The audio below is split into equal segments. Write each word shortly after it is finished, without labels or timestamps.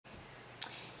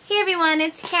everyone,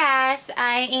 it's Cass.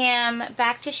 I am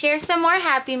back to share some more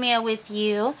Happy Meal with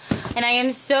you. And I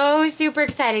am so super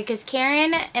excited because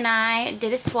Karen and I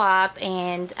did a swap,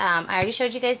 and I already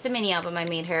showed you guys the mini album I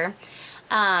made her.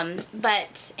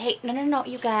 But hey, no,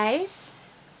 you guys.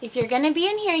 If you're going to be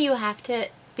in here, you have to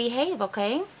behave,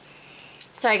 okay?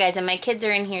 Sorry guys, and my kids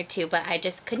are in here too, but I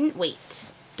just couldn't wait.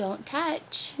 Don't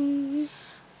touch.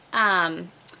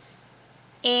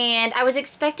 And I was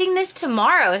expecting this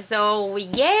tomorrow, so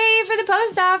yay for the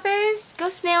post office. Go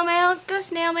snail mail, go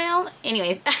snail mail.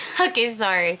 Anyways, okay,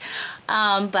 sorry.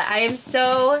 But I am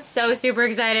so super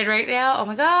excited right now. Oh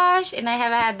my gosh, and I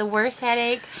have had the worst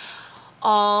headache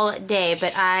all day,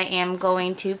 but I am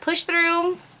going to push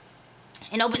through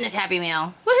and open this Happy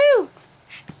Meal. Woohoo!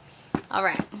 All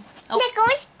right. Oh,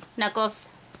 Knuckles. Knuckles.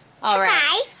 All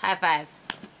right. High five.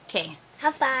 Okay.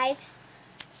 High five.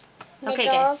 Okay,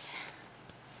 guys.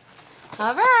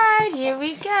 All right, here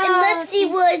we go. And let's see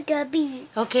what it's gonna be.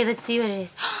 Okay, let's see what it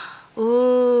is.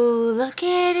 Ooh, look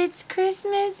at it. It's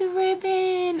Christmas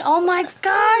ribbon. Oh my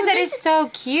gosh, that is so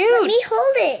cute. Let me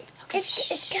hold it. Okay.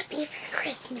 It's gonna be for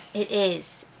Christmas. It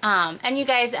is. And you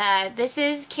guys, this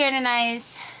is Karen and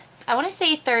I's, I want to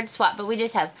say third swap, but we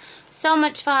just have so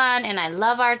much fun, and I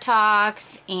love our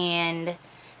talks, and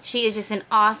she is just an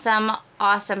awesome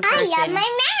person. I love my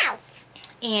mouth.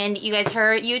 And you guys,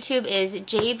 her YouTube is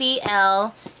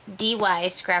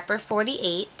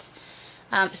jbldyscrapper48.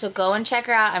 So go and check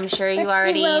her out. I'm sure you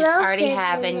already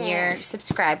have, and you're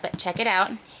subscribed, but check it out.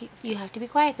 You have to be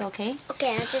quiet though, okay?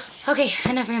 Okay, I'll just... Okay,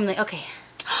 enough rambling. Okay.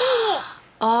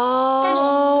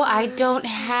 Oh, I don't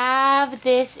have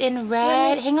this in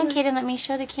red. Hang on, Kaden, let me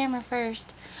show the camera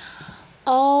first.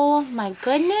 Oh my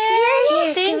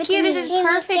goodness. Thank you. This is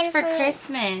perfect for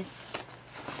Christmas.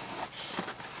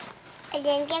 And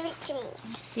then give it to me.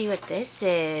 Let's see what this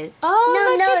is.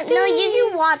 Oh, no, you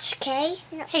can watch, okay?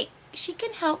 No. Hey, she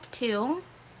can help too.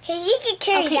 Hey, you can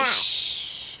carry that.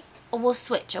 Shh. Oh, we'll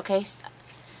switch, okay?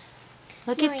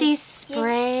 Look at these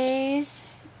sprays.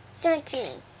 Give it to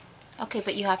me. Okay,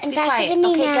 but you have to be quiet.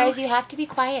 Okay, guys, you have to be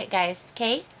quiet, guys.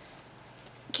 Okay?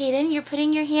 Kaden, you're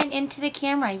putting your hand into the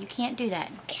camera. You can't do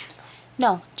that. Okay.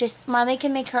 No, just Marley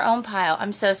can make her own pile.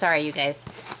 I'm so sorry, you guys.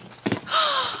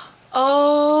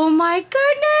 Oh my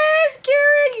goodness,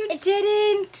 Karen, you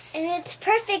didn't. And it's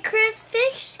perfect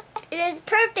Christmas. It's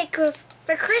perfect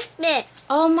for Christmas.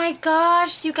 Oh my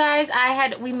gosh, you guys,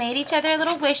 we made each other a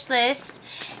little wish list,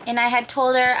 and I had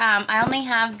told her I only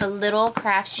have the little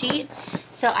craft sheet,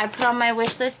 so I put on my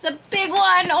wish list the big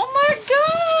one. Oh my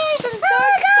gosh, I'm so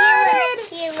excited.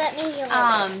 Here, let me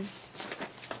hold it.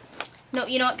 No,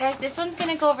 you know what, guys, this one's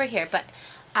gonna go over here, but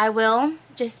I will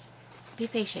just be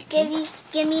patient. Okay?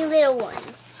 Give me little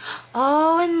ones.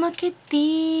 Oh, and look at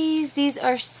these. These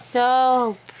are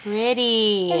so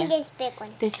pretty. Give me this big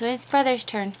one. This one's brother's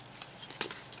turn.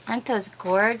 Aren't those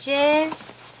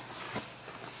gorgeous?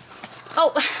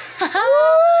 Oh,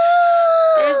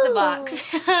 there's the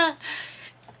box.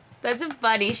 That's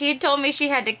funny. She had told me she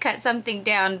had to cut something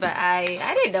down, but I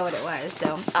didn't know what it was.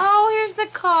 So, oh, here's the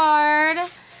card.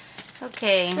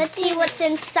 Okay. Let's see what's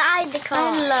inside the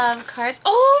card. I love cards.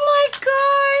 Oh my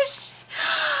gosh!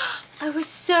 I was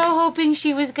so hoping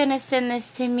she was going to send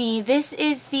this to me. This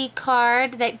is the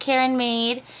card that Karen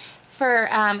made for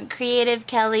Creative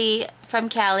Kelly from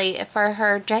Cali for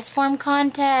her dress form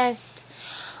contest.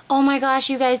 Oh my gosh,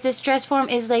 you guys, this dress form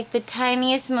is like the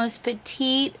tiniest, most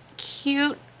petite,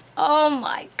 cute. Oh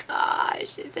my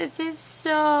gosh, this is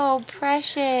so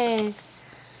precious.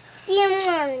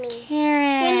 Mommy.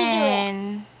 Karen. Let me do it.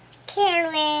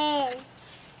 Karen.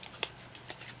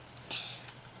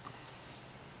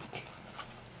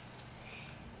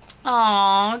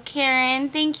 Aw, Karen,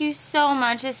 thank you so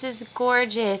much. This is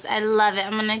gorgeous. I love it.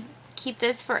 I'm going to keep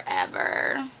this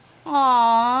forever.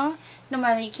 Aw. No,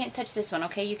 Marley, you can't touch this one,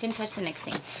 okay? You can touch the next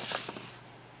thing.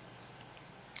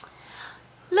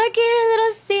 Look at a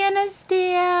little Santa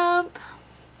stamp.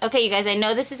 Okay, you guys, I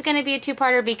know this is going to be a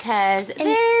two-parter because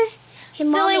this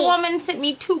silly woman sent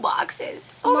me 2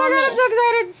 boxes. Oh my God, I'm so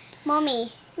excited.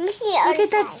 Mommy, let me see the other side.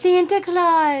 Look at that Santa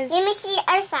Claus. Let me see the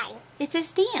other side. It's a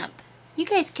stamp. You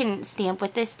guys can stamp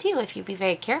with this too if you be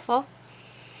very careful.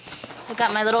 I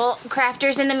got my little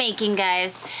crafters in the making,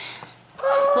 guys.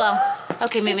 Well,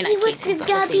 okay, maybe not. What's this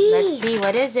gonna be? Let's see,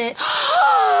 what is it?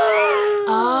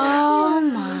 Oh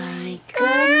my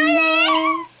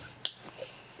goodness.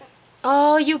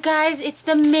 Oh, you guys, it's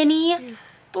the mini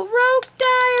Broke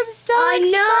die. I'm so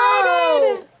excited.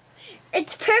 know.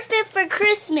 It's perfect for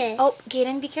Christmas. Oh,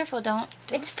 Kaden, be careful. Don't.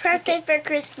 It's perfect for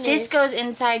Christmas. This goes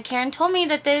inside. Karen told me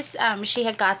that this, she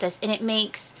had got this, and it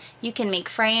makes, you can make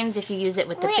frames if you use it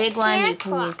with the big one. You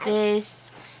can use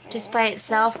this. just by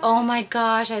itself. Oh my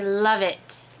gosh, I love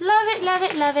it. Love it, love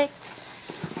it, love it.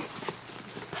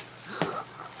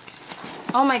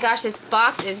 Oh my gosh, this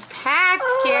box is packed,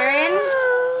 Karen.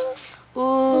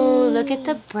 Ooh, look at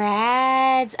the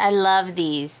brads. I love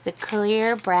these, the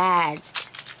clear brads.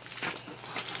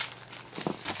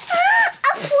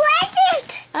 A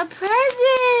present! A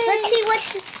present! Let's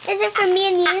see, is it for me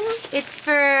and you? It's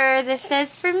for, this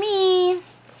says for me.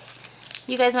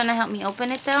 You guys want to help me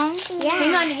open it though? Yeah.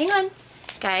 Hang on.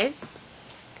 Guys.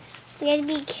 We gotta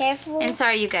be careful. And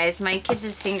sorry you guys, my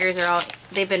kids' fingers are all,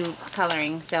 they've been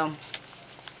coloring, so,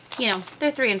 you know,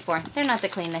 they're 3 and 4. They're not the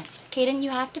cleanest. Kaden,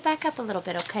 you have to back up a little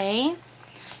bit, okay?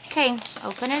 Okay,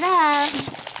 open it up.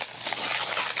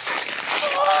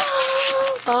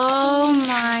 Oh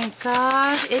my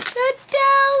gosh, it's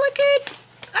Adele, look at,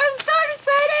 I'm so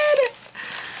excited.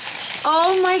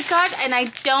 Oh my god, and I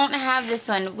don't have this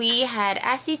one. We had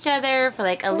asked each other for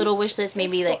like a little wish list,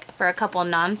 maybe like for a couple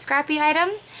non-scrappy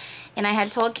items. And I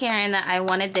had told Karen that I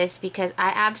wanted this because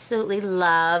I absolutely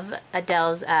love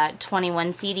Adele's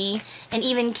 21 CD. And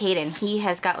even Kaden, he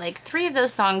has got like 3 of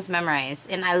those songs memorized.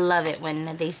 And I love it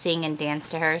when they sing and dance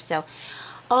to her. So,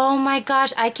 oh my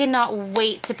gosh, I cannot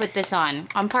wait to put this on.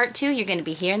 On part 2, you're going to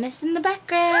be hearing this in the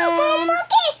background.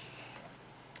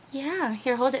 Yeah,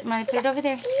 here, hold it, Molly. Put it over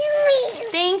there.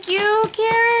 Thank you,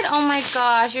 Karen. Oh my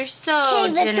gosh, you're so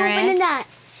generous. Let's open it up.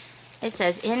 It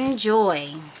says,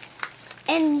 enjoy.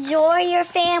 Enjoy your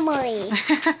family.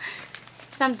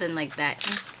 Something like that.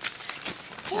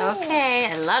 Okay,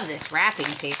 I love this wrapping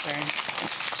paper.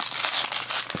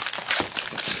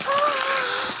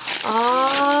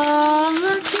 Oh,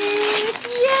 look at it.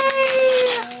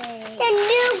 Yay! The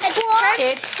new clock.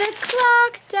 It's the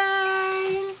clock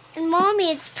die. And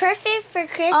Mommy, it's perfect for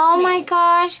Christmas. Oh my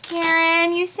gosh,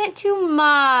 Karen, you sent too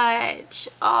much.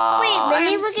 Oh, wait, let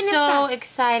me I'm look in the so front.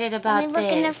 excited about this. Let me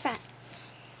look in the front.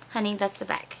 Honey, that's the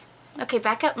back. Okay,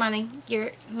 back up, Marley.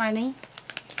 Marley.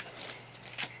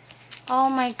 Oh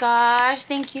my gosh,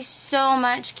 thank you so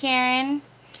much, Karen.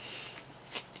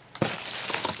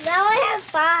 Now I have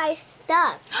 5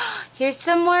 stuff. Here's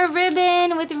some more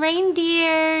ribbon with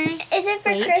reindeers. Is it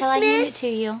for Wait Christmas? till I hand it to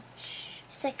you.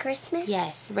 Is it Christmas?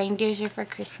 Yes, reindeers are for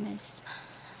Christmas.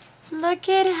 Look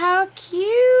at how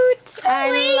cute. I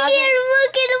love it.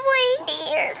 Look at the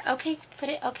reindeer. Okay, put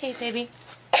it. Okay, baby.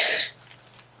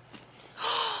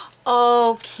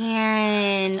 Oh,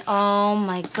 Karen. Oh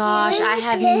my gosh, I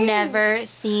have never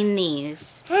seen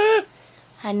these.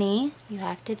 Honey, you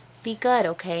have to be good,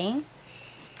 okay?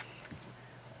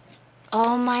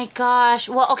 Oh my gosh.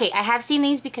 Well, okay, I have seen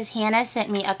these because Hannah sent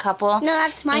me a couple. No,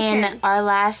 that's my in turn. our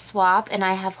last swap, and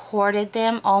I have hoarded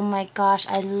them. Oh my gosh,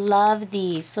 I love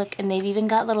these. Look, and they've even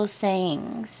got little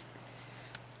sayings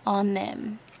on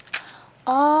them.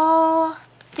 Oh,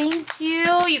 thank you.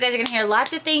 You guys are going to hear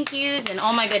lots of thank yous and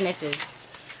oh my goodnesses.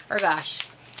 Or gosh.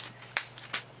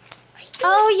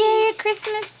 Oh, yay, a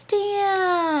Christmas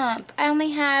stamp. I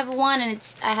only have one, and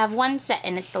I have one set,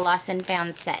 and it's the Lost and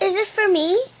Found set. Is this for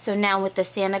me? So now with the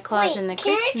Santa Claus and the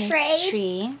Christmas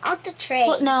tree. I'll have to trade.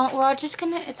 Well, no, we're all just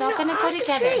going to, it's all going to go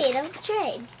together. I'll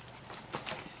trade.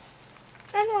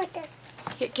 I want this.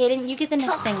 Here, Kaden, you get the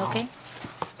next thing, okay?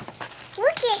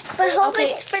 Look it. But hope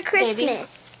Okay, it's for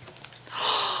Christmas.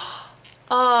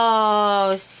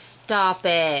 Oh, stop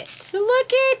it.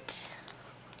 Look it.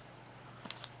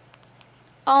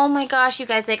 Oh my gosh, you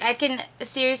guys, like I can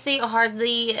seriously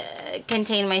hardly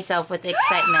contain myself with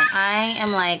excitement. I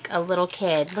am like a little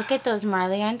kid. Look at those,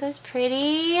 Marley. Aren't those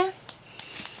pretty?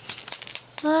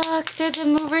 Look, they're the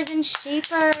movers and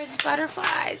shapers,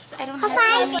 butterflies. I don't have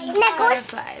any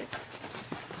butterflies.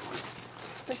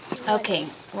 Okay,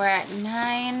 we're at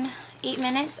 8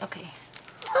 minutes. Okay.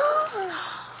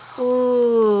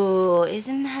 Ooh,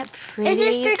 isn't that pretty? Is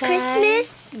it for guys?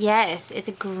 Christmas? Yes, it's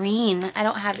green. I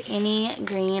don't have any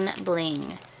green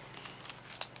bling.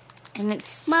 And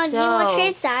it's Mom, do you want to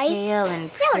trade size? pale and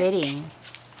pretty.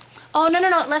 Oh, no,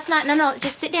 let's not. No,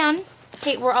 just sit down.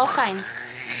 Okay, we're all fine.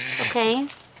 Okay?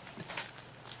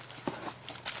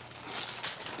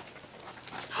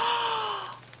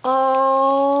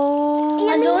 Oh.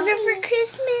 And those are for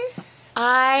Christmas.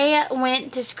 I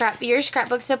went to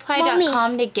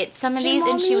yourscrapbooksupply.com to get some of these,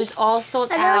 and she was all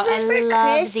sold out. I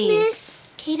love these.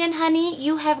 Kaden, honey,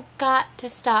 you have got to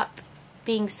stop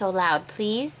being so loud,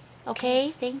 please.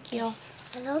 Okay? Thank you.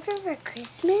 Are those for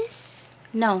Christmas?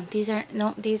 No, these are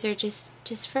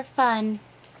just for fun.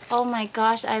 Oh my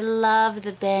gosh, I love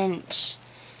the bench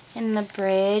and the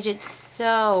bridge. It's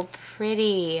so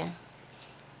pretty.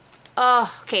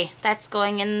 Oh, okay, that's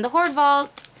going in the hoard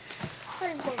vault.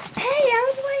 Hey, that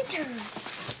was my turn.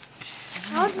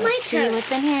 Now it's my See turn.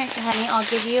 what's in here, honey. I'll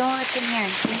give you what's in here.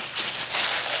 See?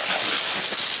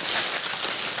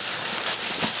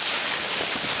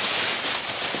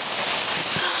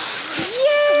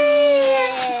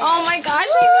 Yay! Oh my gosh,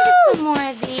 I needed some more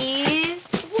of these.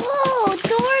 Whoa,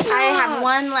 doorknobs. I have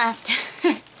one left.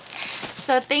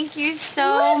 So thank you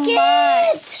so Look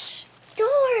much.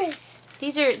 Doors.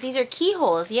 These are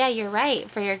keyholes. Yeah, you're right.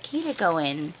 For your key to go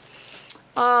in.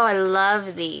 Oh, I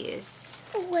love these.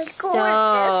 Oh my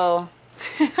So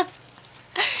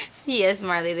yes,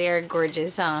 Marley, they are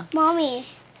gorgeous, huh? Mommy.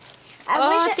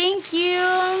 Thank you.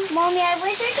 Mommy, I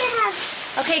wish I could have.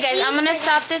 Okay, guys, I'm gonna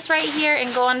stop this right here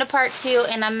and go on to part 2,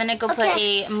 and I'm gonna go put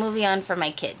a movie on for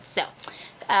my kids. So,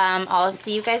 I'll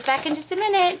see you guys back in just a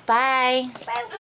minute. Bye. Bye.